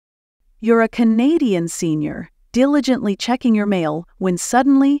You're a Canadian senior, diligently checking your mail when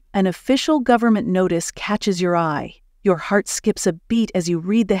suddenly an official government notice catches your eye. Your heart skips a beat as you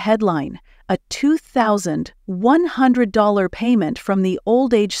read the headline: a $2,100 payment from the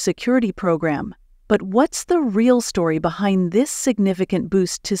Old Age Security Program. But what's the real story behind this significant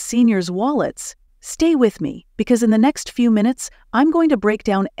boost to seniors' wallets? Stay with me, because in the next few minutes, I'm going to break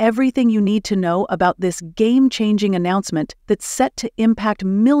down everything you need to know about this game-changing announcement that's set to impact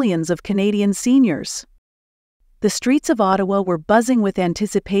millions of Canadian seniors. The streets of Ottawa were buzzing with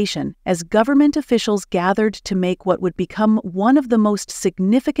anticipation as government officials gathered to make what would become one of the most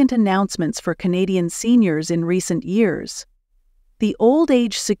significant announcements for Canadian seniors in recent years. The Old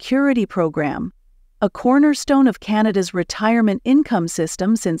Age Security Program, a cornerstone of Canada's retirement income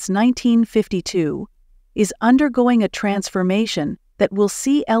system since 1952, is undergoing a transformation that will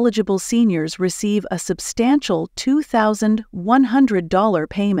see eligible seniors receive a substantial $2,100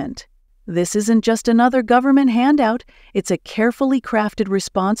 payment. This isn't just another government handout, it's a carefully crafted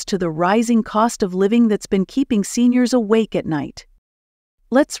response to the rising cost of living that's been keeping seniors awake at night.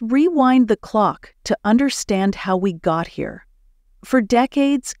 Let's rewind the clock to understand how we got here. For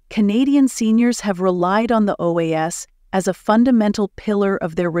decades, Canadian seniors have relied on the OAS as a fundamental pillar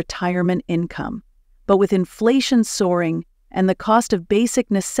of their retirement income. But with inflation soaring and the cost of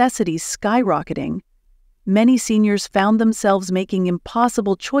basic necessities skyrocketing, many seniors found themselves making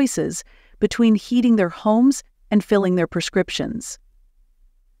impossible choices between heating their homes and filling their prescriptions.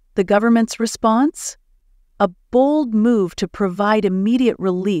 The government's response? A bold move to provide immediate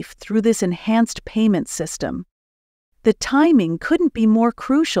relief through this enhanced payment system. The timing couldn't be more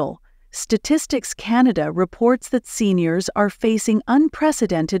crucial. Statistics Canada reports that seniors are facing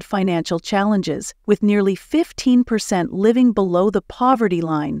unprecedented financial challenges, with nearly 15% living below the poverty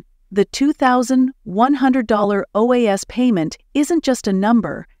line. The $2,100 OAS payment isn't just a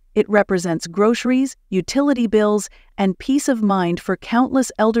number, it represents groceries, utility bills, and peace of mind for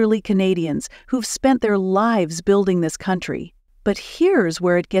countless elderly Canadians who've spent their lives building this country. But here's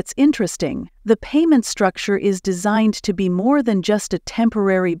where it gets interesting. The payment structure is designed to be more than just a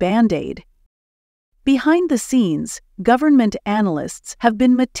temporary band-aid. Behind the scenes, government analysts have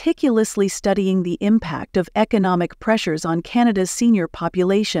been meticulously studying the impact of economic pressures on Canada's senior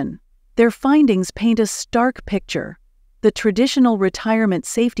population. Their findings paint a stark picture. The traditional retirement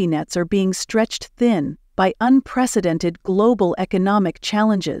safety nets are being stretched thin by unprecedented global economic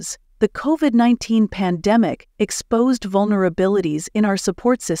challenges. The COVID-19 pandemic exposed vulnerabilities in our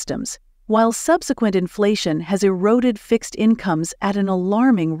support systems, while subsequent inflation has eroded fixed incomes at an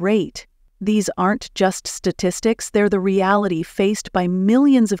alarming rate. These aren't just statistics, they're the reality faced by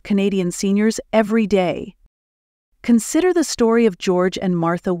millions of Canadian seniors every day. Consider the story of George and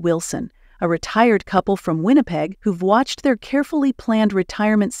Martha Wilson, a retired couple from Winnipeg who've watched their carefully planned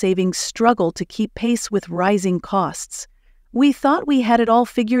retirement savings struggle to keep pace with rising costs. "We thought we had it all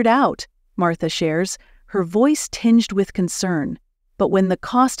figured out," Martha shares, her voice tinged with concern. "But when the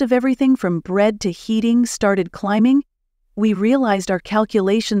cost of everything from bread to heating started climbing, we realized our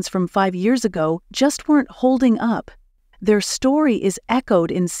calculations from 5 years ago just weren't holding up." Their story is echoed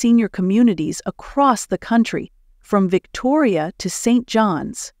in senior communities across the country, from Victoria to St.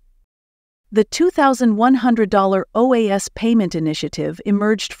 John's. The $2,100 OAS payment initiative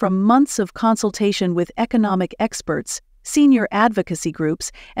emerged from months of consultation with economic experts, senior advocacy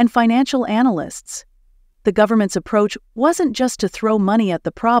groups, and financial analysts. The government's approach wasn't just to throw money at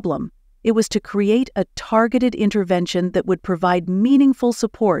the problem, it was to create a targeted intervention that would provide meaningful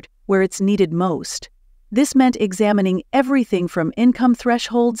support where it's needed most. This meant examining everything from income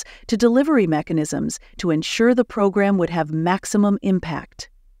thresholds to delivery mechanisms to ensure the program would have maximum impact.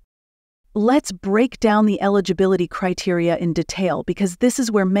 Let's break down the eligibility criteria in detail because this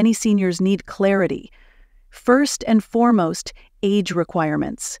is where many seniors need clarity. First and foremost, age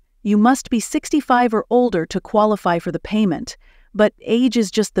requirements. You must be 65 or older to qualify for the payment, but age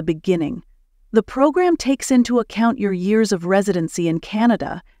is just the beginning. The program takes into account your years of residency in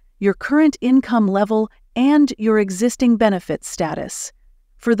Canada, your current income level, and your existing benefits status.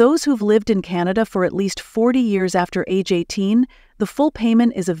 For those who've lived in Canada for at least 40 years after age 18, the full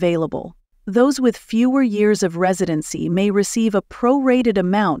payment is available. Those with fewer years of residency may receive a prorated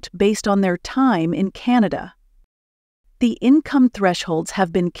amount based on their time in Canada. The income thresholds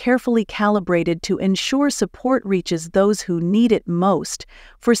have been carefully calibrated to ensure support reaches those who need it most.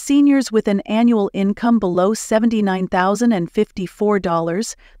 For seniors with an annual income below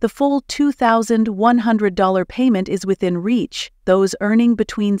 $79,054, the full $2,100 payment is within reach. Those earning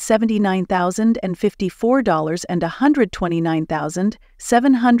between $79,054 and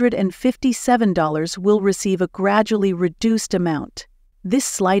 $129,757 will receive a gradually reduced amount. This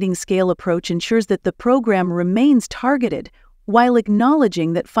sliding scale approach ensures that the program remains targeted while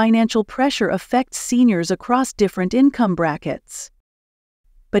acknowledging that financial pressure affects seniors across different income brackets.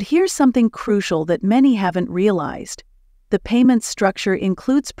 But here's something crucial that many haven't realized. The payment structure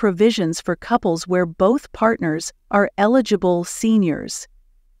includes provisions for couples where both partners are eligible seniors.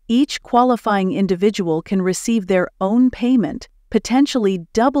 Each qualifying individual can receive their own payment, potentially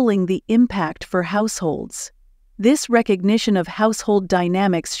doubling the impact for households. This recognition of household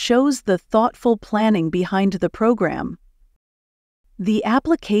dynamics shows the thoughtful planning behind the program. The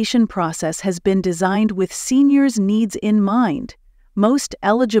application process has been designed with seniors' needs in mind. Most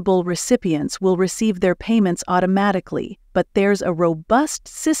eligible recipients will receive their payments automatically, but there's a robust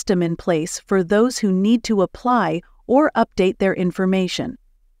system in place for those who need to apply or update their information.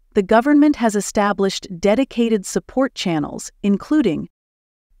 The government has established dedicated support channels, including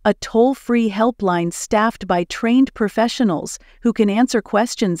a toll-free helpline staffed by trained professionals who can answer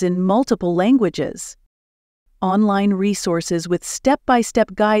questions in multiple languages, online resources with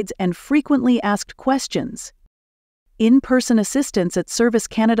step-by-step guides and frequently asked questions, in-person assistance at Service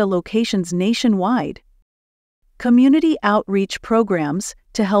Canada locations nationwide, community outreach programs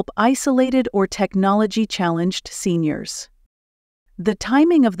to help isolated or technology-challenged seniors. The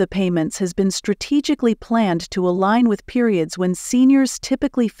timing of the payments has been strategically planned to align with periods when seniors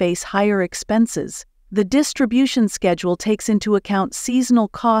typically face higher expenses. The distribution schedule takes into account seasonal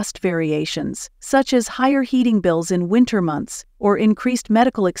cost variations, such as higher heating bills in winter months or increased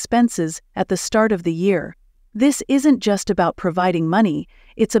medical expenses at the start of the year. This isn't just about providing money,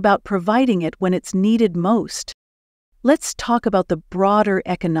 it's about providing it when it's needed most. Let's talk about the broader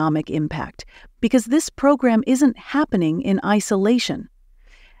economic impact, because this program isn't happening in isolation.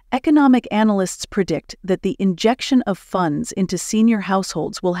 Economic analysts predict that the injection of funds into senior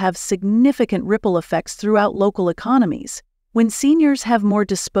households will have significant ripple effects throughout local economies. When seniors have more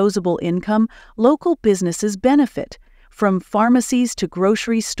disposable income, local businesses benefit. From pharmacies to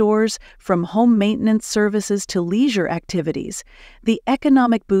grocery stores, from home maintenance services to leisure activities, the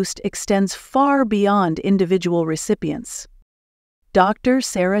economic boost extends far beyond individual recipients. Dr.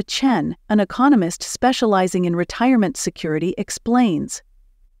 Sarah Chen, an economist specializing in retirement security, explains,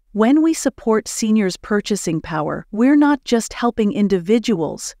 "When we support seniors' purchasing power, we're not just helping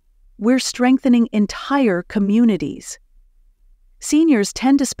individuals, we're strengthening entire communities." Seniors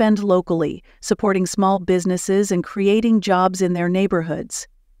tend to spend locally, supporting small businesses and creating jobs in their neighborhoods.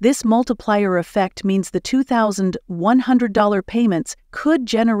 This multiplier effect means the $2,100 payments could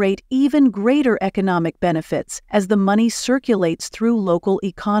generate even greater economic benefits as the money circulates through local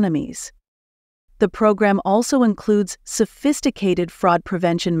economies. The program also includes sophisticated fraud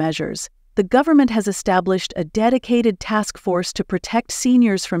prevention measures. The government has established a dedicated task force to protect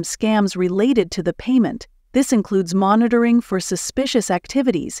seniors from scams related to the payment. This includes monitoring for suspicious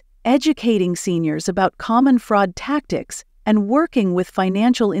activities, educating seniors about common fraud tactics, and working with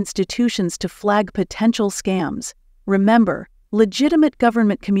financial institutions to flag potential scams. Remember, legitimate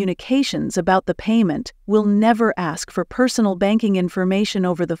government communications about the payment will never ask for personal banking information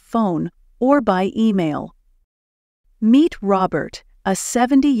over the phone or by email. Meet Robert, a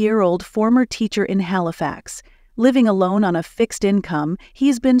 70-year-old former teacher in Halifax. Living alone on a fixed income,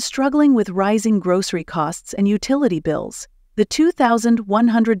 he's been struggling with rising grocery costs and utility bills. The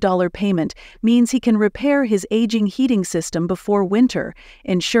 $2,100 payment means he can repair his aging heating system before winter,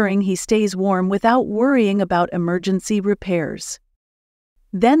 ensuring he stays warm without worrying about emergency repairs.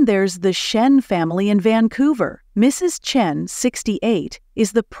 Then there's the Shen family in Vancouver. Mrs. Chen, 68,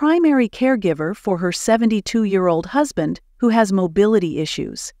 is the primary caregiver for her 72-year-old husband, who has mobility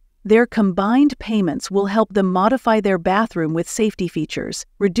issues. Their combined payments will help them modify their bathroom with safety features,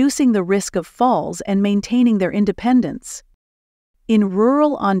 reducing the risk of falls and maintaining their independence. In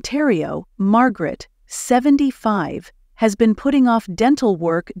rural Ontario, Margaret, 75, has been putting off dental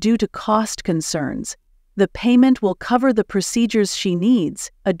work due to cost concerns. The payment will cover the procedures she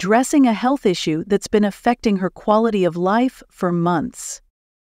needs, addressing a health issue that's been affecting her quality of life for months.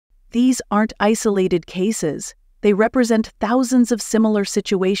 These aren't isolated cases. They represent thousands of similar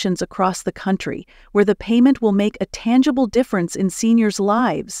situations across the country where the payment will make a tangible difference in seniors'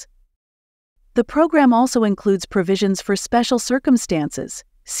 lives. The program also includes provisions for special circumstances.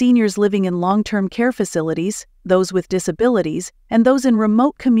 Seniors living in long-term care facilities, those with disabilities, and those in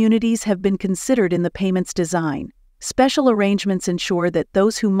remote communities have been considered in the payment's design. Special arrangements ensure that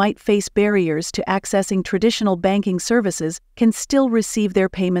those who might face barriers to accessing traditional banking services can still receive their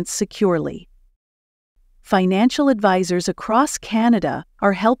payments securely. Financial advisors across Canada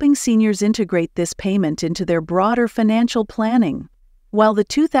are helping seniors integrate this payment into their broader financial planning. While the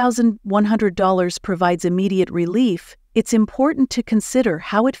 $2,100 provides immediate relief, it's important to consider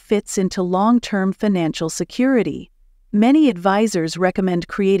how it fits into long-term financial security. Many advisors recommend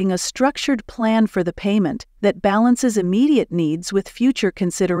creating a structured plan for the payment that balances immediate needs with future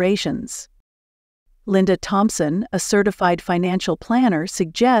considerations. Linda Thompson, a certified financial planner,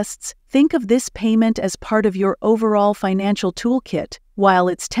 suggests, think of this payment as part of your overall financial toolkit. While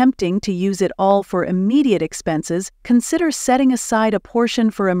it's tempting to use it all for immediate expenses, consider setting aside a portion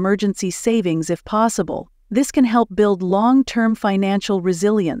for emergency savings if possible. This can help build long-term financial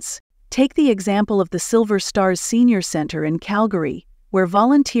resilience. Take the example of the Silver Stars Senior Center in Calgary, where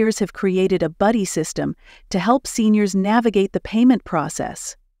volunteers have created a buddy system to help seniors navigate the payment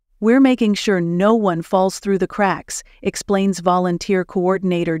process. "We're making sure no one falls through the cracks," explains volunteer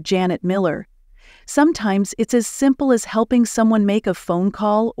coordinator Janet Miller. Sometimes it's as simple as helping someone make a phone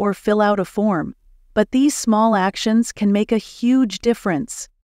call or fill out a form, but these small actions can make a huge difference.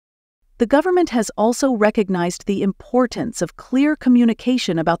 The government has also recognized the importance of clear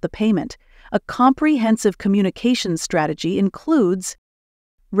communication about the payment. A comprehensive communication strategy includes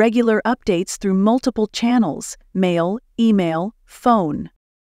regular updates through multiple channels: mail, email, phone.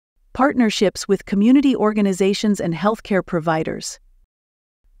 Partnerships with community organizations and healthcare providers.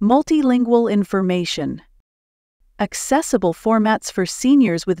 Multilingual information. Accessible formats for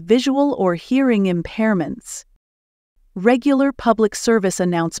seniors with visual or hearing impairments. Regular public service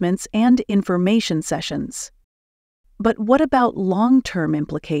announcements and information sessions. But what about long-term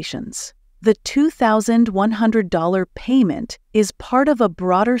implications? The $2,100 payment is part of a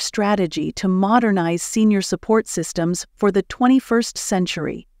broader strategy to modernize senior support systems for the 21st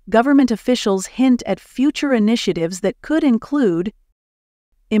century. Government officials hint at future initiatives that could include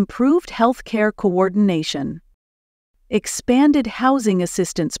improved healthcare coordination, expanded housing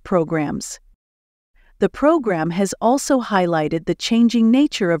assistance programs. The program has also highlighted the changing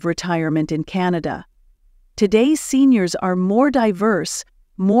nature of retirement in Canada. Today's seniors are more diverse,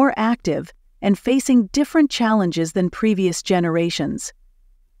 more active, and facing different challenges than previous generations.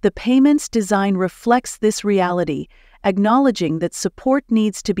 The payment's design reflects this reality, acknowledging that support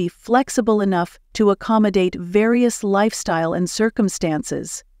needs to be flexible enough to accommodate various lifestyle and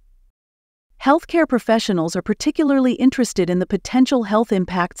circumstances. Healthcare professionals are particularly interested in the potential health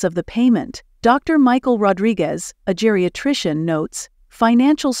impacts of the payment. Dr. Michael Rodriguez, a geriatrician, notes,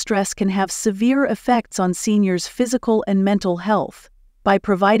 financial stress can have severe effects on seniors' physical and mental health. By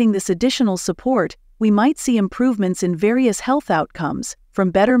providing this additional support, we might see improvements in various health outcomes, from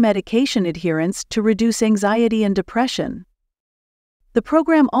better medication adherence to reduce anxiety and depression. The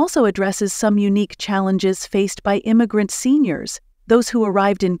program also addresses some unique challenges faced by immigrant seniors. Those who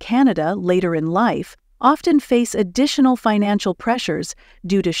arrived in Canada later in life often face additional financial pressures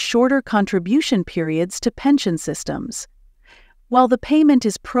due to shorter contribution periods to pension systems. While the payment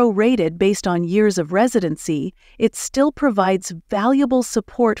is prorated based on years of residency, it still provides valuable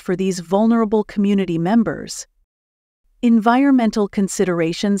support for these vulnerable community members. Environmental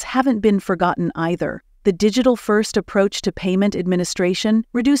considerations haven't been forgotten either. The digital-first approach to payment administration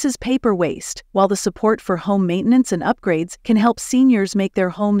reduces paper waste, while the support for home maintenance and upgrades can help seniors make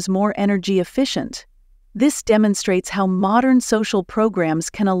their homes more energy efficient. This demonstrates how modern social programs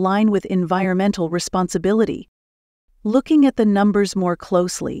can align with environmental responsibility. Looking at the numbers more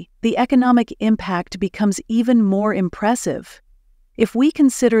closely, the economic impact becomes even more impressive. If we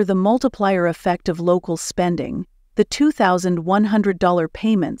consider the multiplier effect of local spending, the $2,100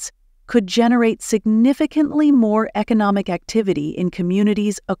 payments could generate significantly more economic activity in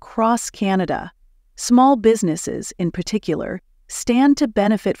communities across Canada. Small businesses, in particular, stand to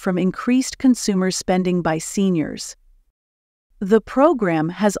benefit from increased consumer spending by seniors. The program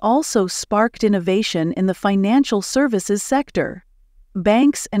has also sparked innovation in the financial services sector.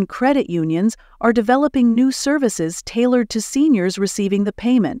 Banks and credit unions are developing new services tailored to seniors receiving the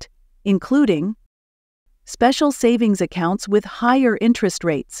payment, including special savings accounts with higher interest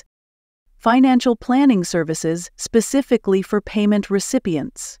rates, financial planning services specifically for payment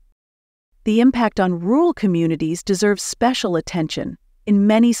recipients. The impact on rural communities deserves special attention. In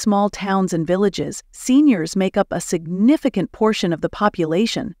many small towns and villages, seniors make up a significant portion of the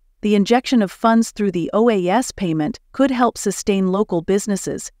population. The injection of funds through the OAS payment could help sustain local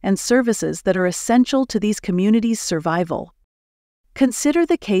businesses and services that are essential to these communities' survival. Consider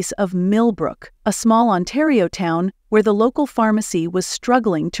the case of Millbrook, a small Ontario town where the local pharmacy was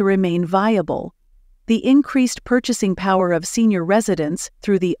struggling to remain viable. The increased purchasing power of senior residents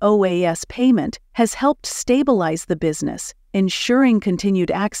through the OAS payment has helped stabilize the business, ensuring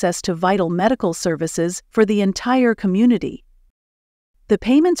continued access to vital medical services for the entire community. The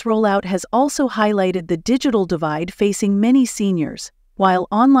payment's rollout has also highlighted the digital divide facing many seniors. While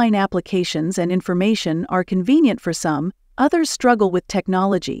online applications and information are convenient for some, others struggle with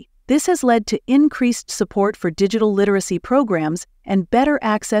technology. This has led to increased support for digital literacy programs and better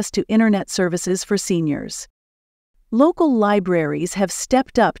access to internet services for seniors. Local libraries have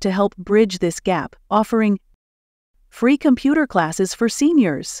stepped up to help bridge this gap, offering free computer classes for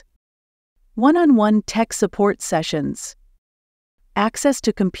seniors, one-on-one tech support sessions, access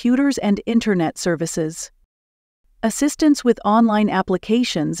to computers and internet services, assistance with online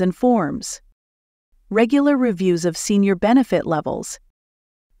applications and forms, regular reviews of senior benefit levels,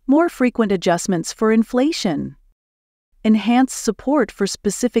 more frequent adjustments for inflation, enhanced support for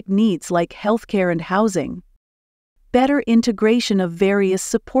specific needs like healthcare and housing, better integration of various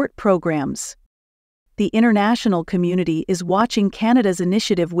support programs. The international community is watching Canada's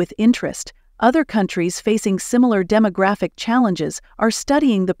initiative with interest. Other countries facing similar demographic challenges are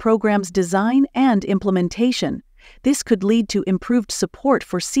studying the program's design and implementation. This could lead to improved support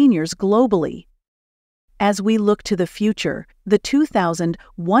for seniors globally. As we look to the future, the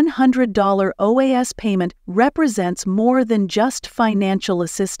 $2,100 OAS payment represents more than just financial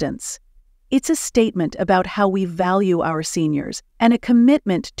assistance. It's a statement about how we value our seniors and a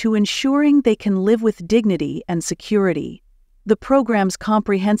commitment to ensuring they can live with dignity and security. The program's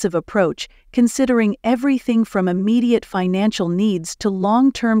comprehensive approach, considering everything from immediate financial needs to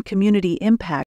long-term community impact,